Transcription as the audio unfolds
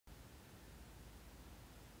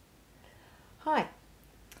Hi.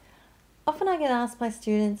 Often I get asked by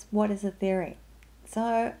students, what is a theory?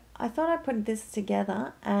 So I thought I'd put this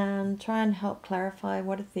together and try and help clarify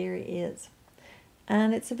what a theory is.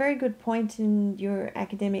 And it's a very good point in your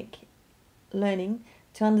academic learning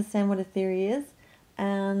to understand what a theory is,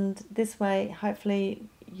 and this way hopefully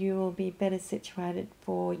you will be better situated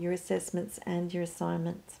for your assessments and your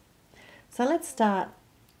assignments. So let's start.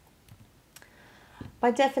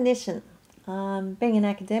 By definition, being an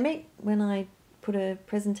academic, when I put a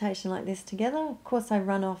presentation like this together, of course I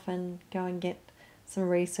run off and go and get some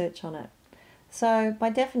research on it. So by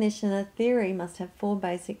definition, a theory must have four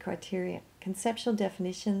basic criteria: conceptual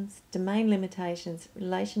definitions, domain limitations,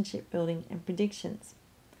 relationship building, and predictions.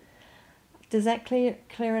 Does that clear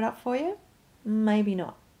it up for you? Maybe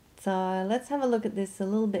not. So let's have a look at this a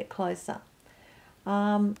little bit closer.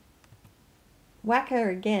 Wacker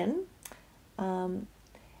again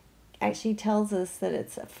actually tells us that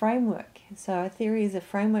it's a framework. So a theory is a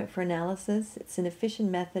framework for analysis. It's an efficient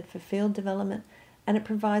method for field development, and it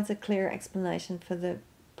provides a clear explanation for the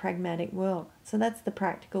pragmatic world. So that's the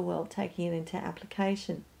practical world, taking it into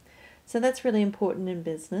application. So that's really important in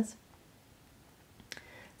business.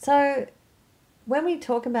 So when we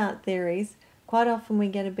talk about theories, quite often we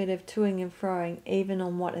get a bit of toing and froing even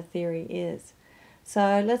on what a theory is.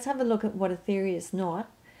 So let's have a look at what a theory is not.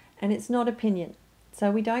 And it's not opinion. So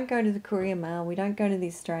we don't go to the Courier Mail, we don't go to the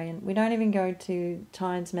Australian, we don't even go to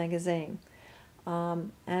Times Magazine.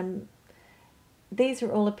 And these are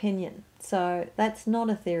all opinion. So that's not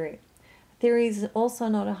a theory. Theory is also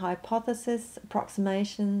not a hypothesis,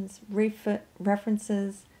 approximations,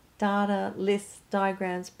 references, data, lists,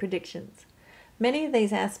 diagrams, predictions. Many of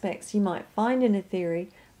these aspects you might find in a theory,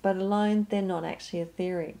 but alone they're not actually a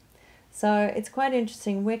theory. So it's quite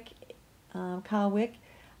interesting. Carl Wick,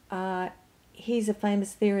 he's a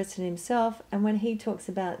famous theorist in himself, and when he talks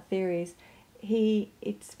about theories,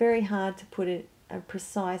 it's very hard to put a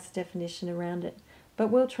precise definition around it, but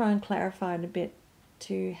we'll try and clarify it a bit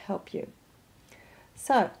to help you.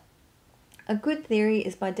 So, a good theory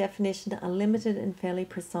is by definition a limited and fairly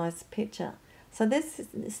precise picture. So this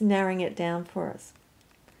is narrowing it down for us.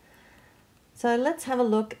 So let's have a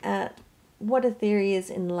look at what a theory is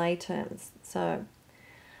in lay terms. So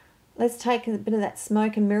let's take a bit of that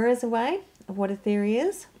smoke and mirrors away of what a theory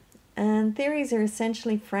is. And theories are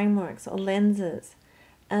essentially frameworks or lenses.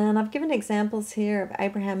 And I've given examples here of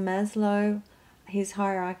Abraham Maslow, his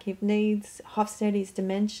hierarchy of needs, Hofstede's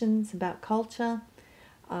dimensions about culture,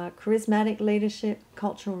 charismatic leadership,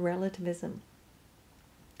 cultural relativism.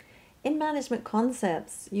 In Management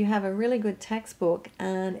Concepts, you have a really good textbook,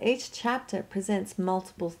 and each chapter presents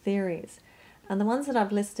multiple theories. And the ones that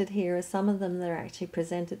I've listed here are some of them that are actually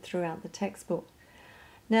presented throughout the textbook.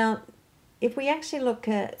 Now, if we actually look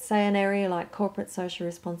at, say, an area like corporate social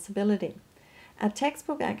responsibility, our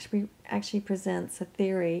textbook actually presents a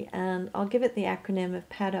theory, and I'll give it the acronym of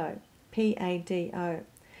PADO, P-A-D-O.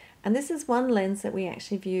 And this is one lens that we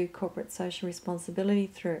actually view corporate social responsibility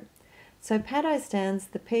through. So PADO stands,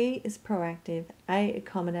 the P is proactive, A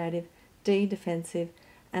accommodative, D defensive,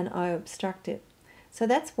 and O obstructive. So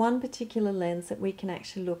that's one particular lens that we can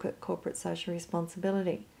actually look at corporate social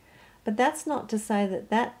responsibility. But that's not to say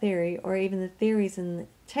that that theory, or even the theories in the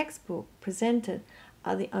textbook presented,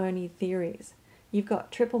 are the only theories. You've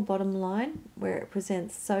got triple bottom line, where it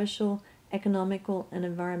presents social, economical, and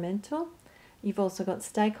environmental. You've also got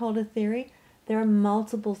stakeholder theory. There are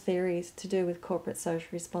multiple theories to do with corporate social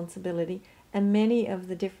responsibility and many of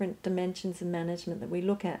the different dimensions of management that we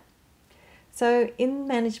look at. So in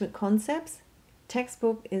Management Concepts,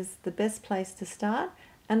 textbook is the best place to start,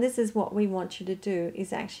 and this is what we want you to do,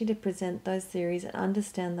 is actually to present those theories and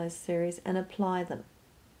understand those theories and apply them.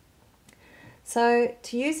 So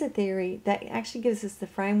to use a theory, that actually gives us the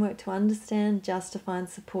framework to understand, justify, and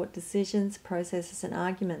support decisions, processes, and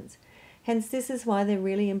arguments. Hence, this is why they're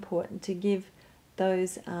really important to give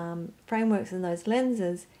those frameworks and those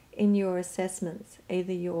lenses in your assessments,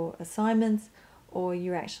 either your assignments or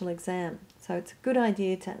your actual exam. So it's a good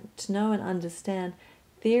idea to know and understand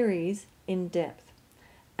theories in depth.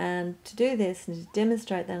 And to do this and to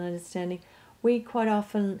demonstrate that understanding, we quite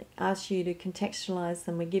often ask you to contextualize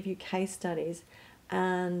them. We give you case studies,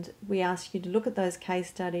 and we ask you to look at those case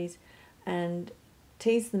studies and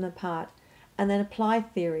tease them apart, and then apply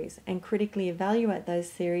theories and critically evaluate those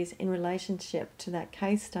theories in relationship to that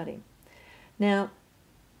case study. Now,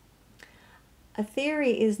 a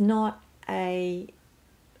theory is not a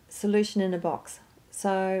solution in a box.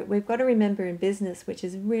 So we've got to remember in business, which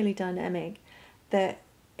is really dynamic, that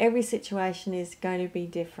every situation is going to be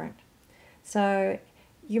different. So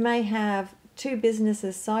you may have two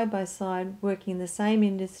businesses side by side working in the same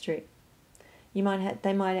industry. They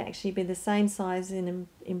might actually be the same size in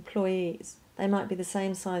employees. They might be the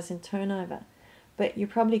same size in turnover. But you're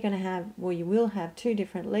probably going to have, well, you will have two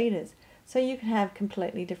different leaders. So you can have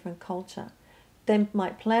completely different culture. They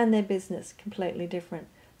might plan their business completely different.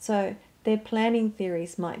 So their planning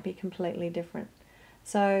theories might be completely different.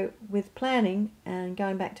 So with planning, and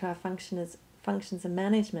going back to our functions of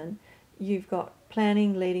management, you've got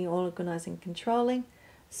planning, leading, organizing, controlling.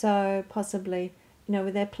 So possibly,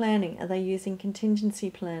 with their planning, are they using contingency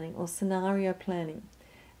planning or scenario planning?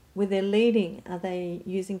 With their leading, are they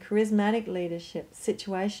using charismatic leadership,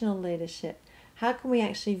 situational leadership? How can we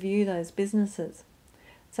actually view those businesses?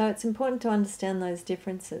 So it's important to understand those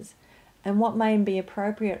differences, and what may be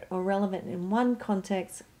appropriate or relevant in one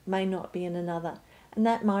context may not be in another, and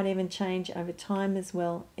that might even change over time as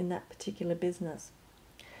well in that particular business.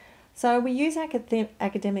 So we use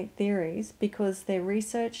academic theories because they're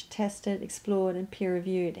researched, tested, explored, and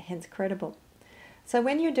peer-reviewed, hence credible. So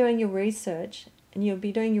when you're doing your research, and you'll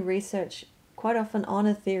be doing your research quite often on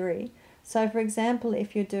a theory. So for example,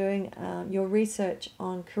 if you're doing your research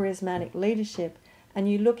on charismatic leadership, and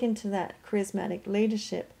you look into that charismatic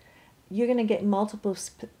leadership, you're going to get multiple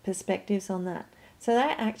perspectives on that. So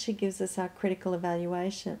that actually gives us our critical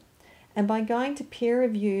evaluation. And by going to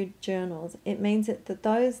peer-reviewed journals, it means that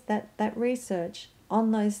that research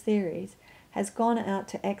on those theories has gone out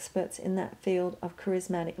to experts in that field of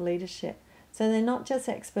charismatic leadership. So they're not just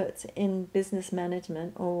experts in business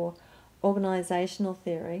management or organizational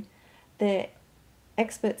theory, they're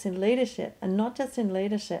experts in leadership, and not just in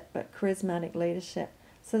leadership, but charismatic leadership.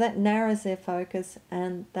 So that narrows their focus,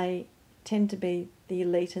 and they tend to be the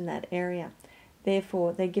elite in that area.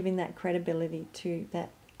 Therefore, they're giving that credibility to that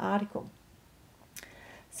article.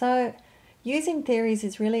 So using theories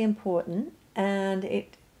is really important, and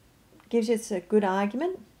it gives us a good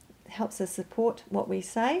argument, helps us support what we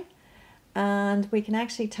say, and we can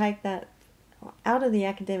actually take that out of the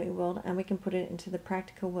academic world and we can put it into the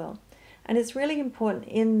practical world. And it's really important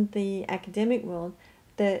in the academic world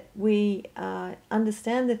that we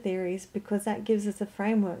understand the theories, because that gives us the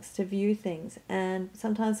frameworks to view things. And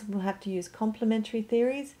sometimes we'll have to use complementary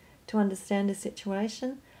theories to understand a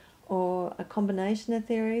situation, or a combination of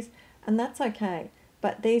theories, and that's okay.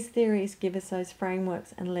 But these theories give us those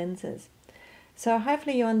frameworks and lenses. So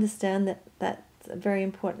hopefully you understand that that's a very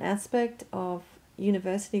important aspect of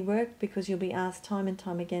university work, because you'll be asked time and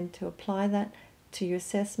time again to apply that to your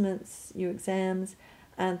assessments, your exams,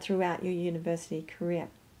 and throughout your university career.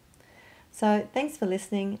 So thanks for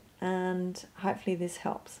listening, and hopefully this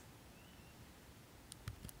helps.